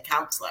accountant to a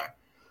counselor.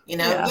 You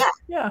know,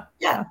 yeah.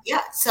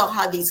 So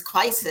how these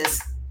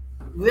crises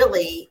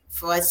really,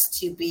 for us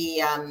to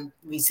be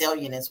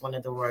resilient is one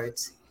of the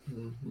words.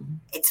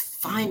 It's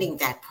finding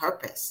that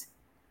purpose.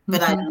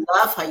 But I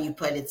love how you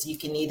put it. You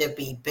can either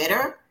be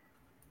bitter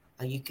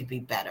or you could be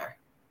better.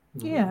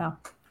 Yeah.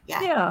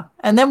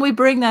 And then we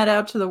bring that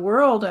out to the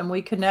world and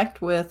we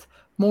connect with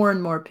more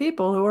and more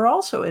people who are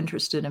also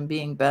interested in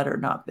being better,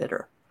 not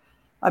bitter.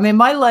 I mean,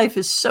 my life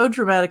is so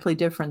dramatically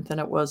different than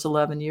it was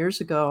 11 years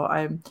ago.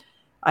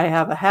 I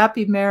have a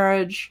happy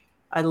marriage.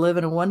 I live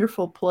in a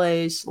wonderful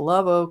place.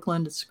 Love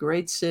Oakland. It's a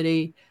great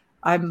city.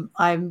 I've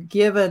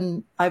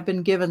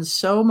been given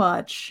so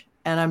much,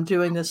 and I'm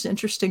doing this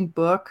interesting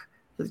book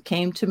that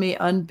came to me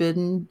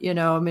unbidden. You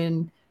know, I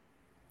mean,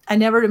 I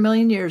never in a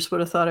million years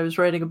would have thought I was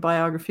writing a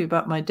biography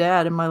about my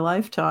dad in my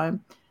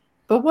lifetime.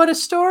 But what a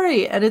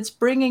story. And it's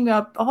bringing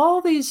up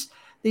all these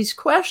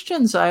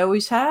questions I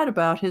always had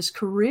about his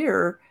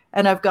career.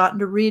 And I've gotten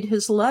to read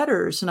his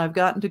letters, and I've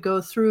gotten to go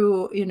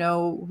through, you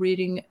know,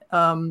 reading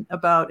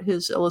about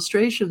his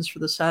illustrations for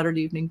the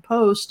Saturday Evening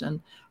Post and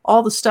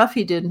all the stuff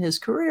he did in his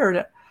career.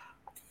 And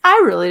I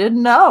really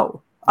didn't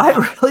know.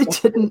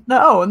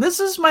 And this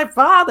is my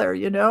father,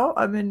 you know,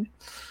 I mean,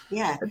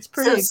 it's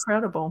pretty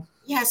incredible.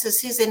 Yeah. So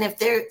Suzanne, if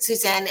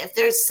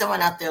there's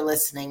someone out there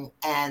listening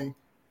and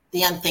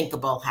the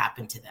unthinkable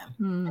happened to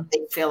them,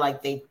 they feel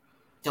like they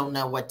don't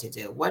know what to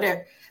do, what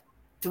are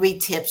 3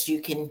 tips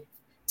you can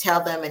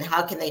tell them, and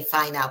how can they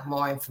find out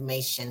more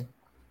information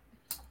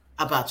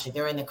about you?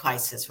 They're in a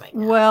crisis right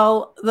now.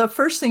 Well, the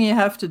first thing you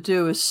have to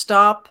do is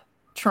stop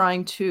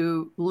trying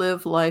to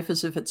live life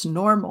as if it's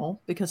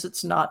normal, because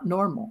it's not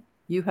normal.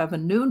 You have a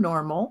new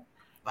normal,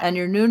 and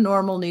your new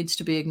normal needs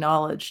to be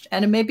acknowledged.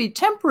 And it may be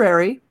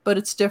temporary, but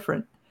it's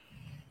different.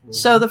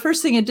 So the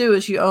first thing you do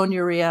is you own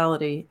your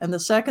reality. And the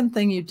second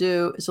thing you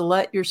do is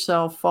let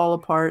yourself fall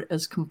apart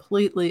as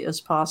completely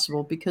as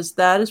possible, because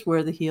that is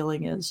where the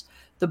healing is.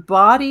 The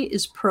body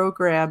is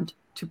programmed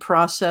to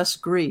process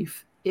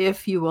grief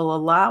if you will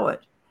allow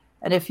it.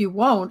 And if you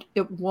won't,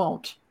 it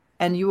won't.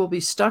 And you will be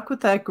stuck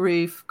with that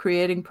grief,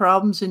 creating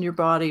problems in your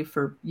body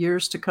for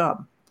years to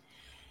come.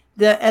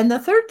 And the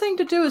third thing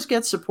to do is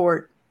get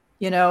support.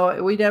 You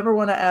know, we never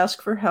want to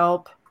ask for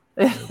help.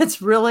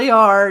 It's really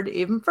hard,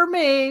 even for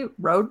me.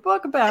 Wrote a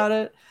book about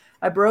it.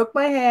 I broke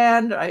my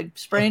hand. I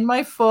sprained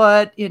my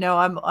foot. You know,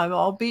 I'm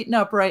all beaten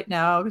up right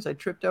now because I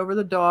tripped over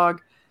the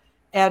dog.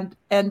 And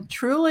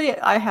truly,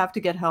 I have to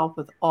get help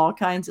with all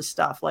kinds of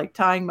stuff, like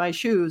tying my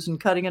shoes and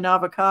cutting an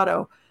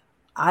avocado.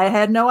 I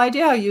had no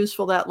idea how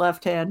useful that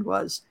left hand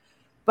was.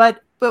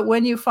 But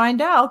when you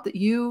find out that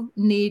you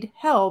need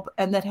help,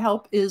 and that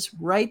help is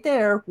right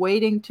there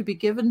waiting to be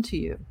given to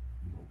you,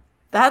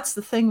 that's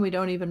the thing we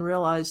don't even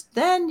realize.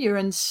 Then you're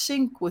in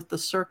sync with the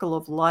circle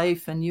of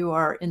life, and you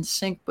are in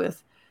sync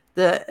with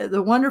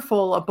the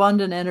wonderful,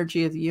 abundant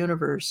energy of the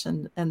universe,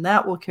 and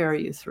that will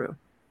carry you through.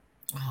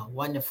 Oh,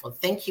 wonderful.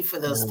 Thank you for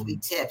those 3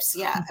 tips.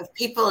 Yeah. If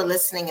people are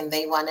listening and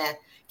they want to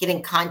get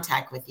in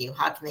contact with you,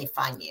 how can they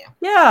find you?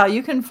 Yeah,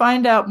 you can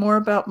find out more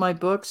about my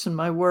books and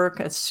my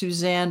work at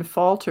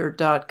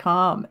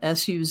SuzanneFalter.com,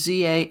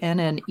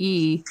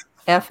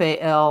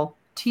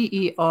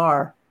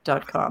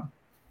 SuzanneFalter.com.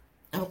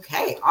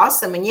 Okay,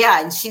 awesome.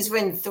 And she's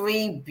written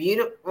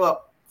 4,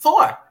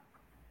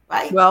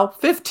 right? Well,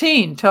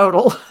 15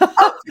 total.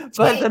 Oh, 15.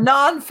 But the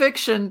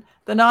nonfiction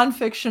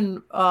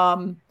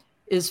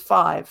is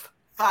 5.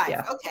 5.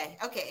 Yeah. Okay.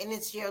 And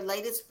it's your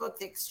latest book,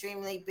 The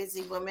Extremely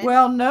Busy Woman?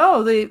 Well,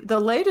 no, the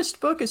latest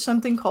book is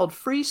something called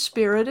Free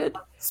Spirited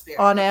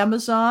on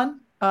Amazon.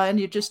 And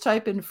you just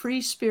type in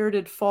Free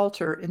Spirited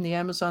Falter in the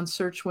Amazon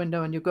search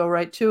window, and you go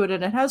right to it.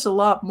 And it has a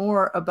lot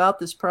more about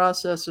this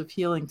process of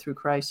healing through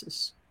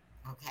crisis.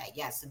 Okay.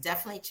 Yeah. So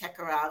definitely check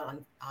her out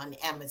on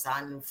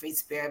Amazon and Free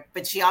Spirit.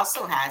 But she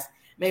also has,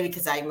 maybe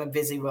because I'm a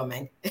busy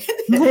woman.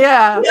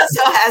 Yeah. She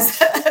also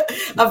has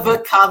a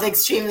book called The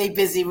Extremely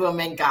Busy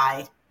Woman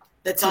Guide.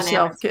 That's on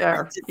self-care.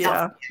 Amazon.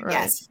 Yeah. Right.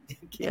 Yes.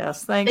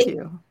 Yes. Thank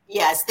you.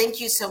 Yes. Thank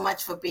you so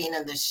much for being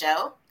on the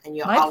show. And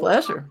you're my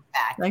pleasure.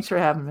 Back. Thanks for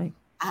having me.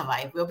 All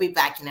right. We'll be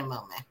back in a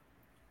moment.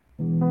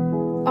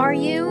 Are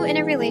you in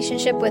a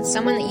relationship with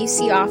someone that you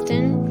see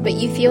often, but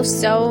you feel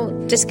so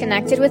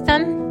disconnected with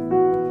them?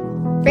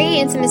 Bringing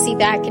intimacy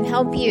back can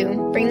help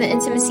you bring the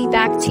intimacy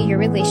back to your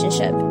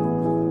relationship.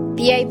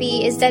 BIB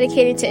is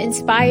dedicated to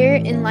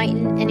inspire,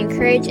 enlighten, and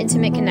encourage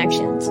intimate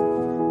connections.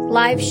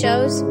 Live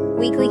shows,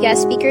 weekly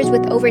guest speakers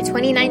with over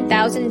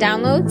 29,000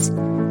 downloads.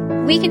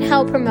 We can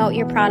help promote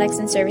your products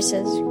and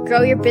services,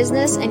 grow your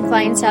business and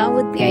clientele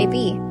with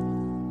BIB.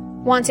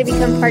 Want to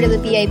become part of the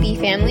BIB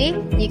family?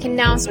 You can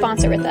now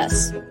sponsor with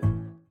us.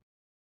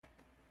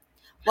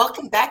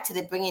 Welcome back to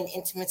the Bringing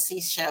Intimacy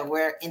show,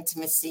 where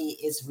intimacy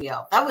is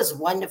real. That was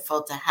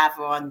wonderful to have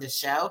her on the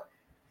show.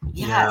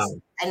 Yes. Yeah.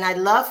 And I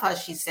love how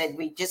she said,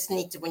 we just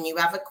need to, when you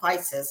have a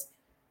crisis,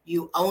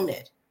 you own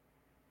it.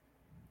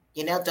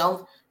 You know,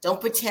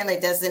 don't pretend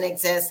it doesn't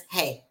exist.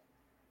 Hey,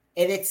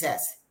 it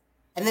exists.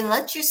 And then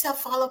let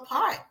yourself fall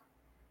apart.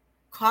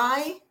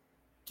 Cry,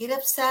 get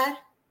upset,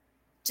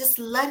 just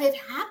let it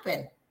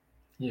happen.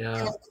 Yeah.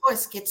 And of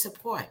course, get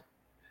support.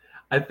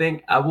 I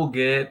think I will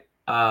get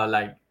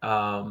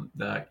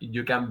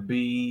you can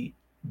be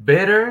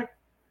better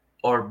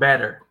or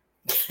better.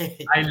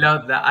 I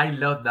love that. I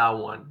love that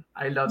one.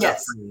 I love that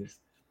phrase.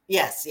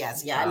 Yes.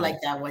 Yeah, I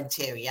like that one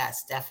too.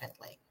 Yes,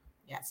 definitely.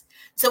 Yes.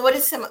 So what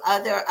are some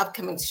other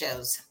upcoming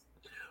shows?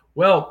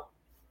 Well,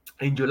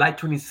 in July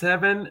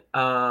 27,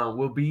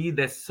 will be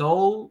The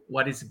Soul,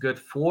 What Is Good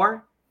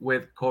For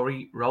with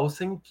Corey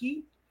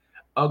Rosenke.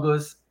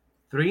 August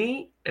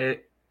 3,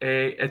 a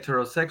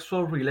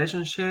heterosexual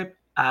relationship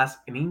as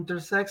an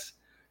intersex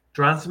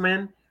trans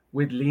man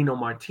with Lino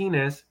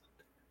Martinez.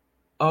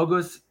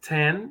 August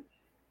 10,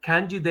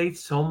 can you date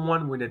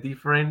someone with a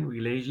different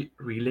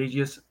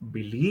religious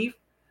belief?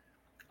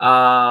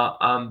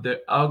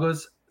 The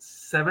August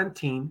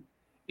 17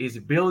 is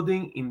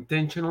Building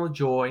Intentional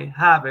Joy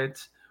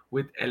Habits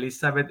with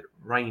Elizabeth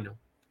Reino.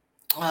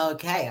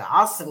 Okay,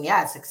 awesome.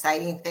 Yes,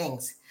 exciting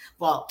things.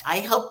 Well, I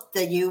hope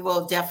that you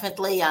will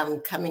definitely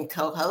come and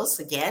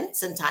co-host again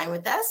sometime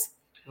with us.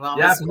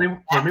 Yeah, for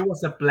me it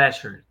was a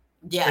pleasure.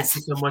 Yes.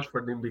 Thank you so much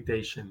for the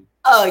invitation.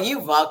 Oh,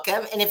 you're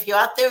welcome. And if you're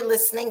out there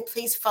listening,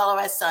 please follow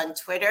us on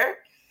Twitter,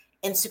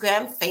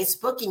 Instagram,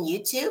 Facebook, and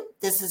YouTube.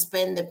 This has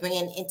been the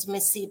Bringing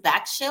Intimacy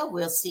Back show.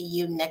 We'll see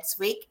you next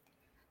week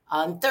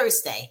on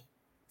Thursday.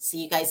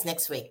 See you guys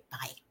next week.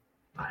 Bye.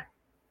 Bye.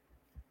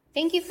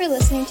 Thank you for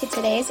listening to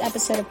today's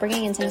episode of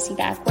Bringing Intimacy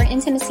Back, where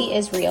intimacy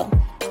is real.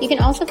 You can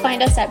also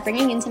find us at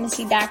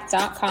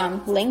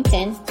bringingintimacyback.com,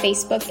 LinkedIn,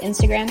 Facebook,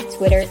 Instagram,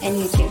 Twitter, and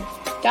YouTube.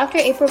 Dr.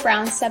 April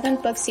Brown's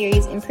 7-book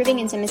series, Improving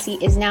Intimacy,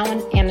 is now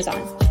on Amazon.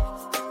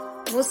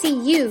 We'll see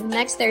you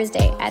next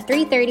Thursday at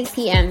 3:30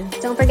 p.m.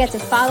 Don't forget to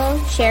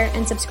follow, share,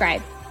 and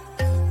subscribe.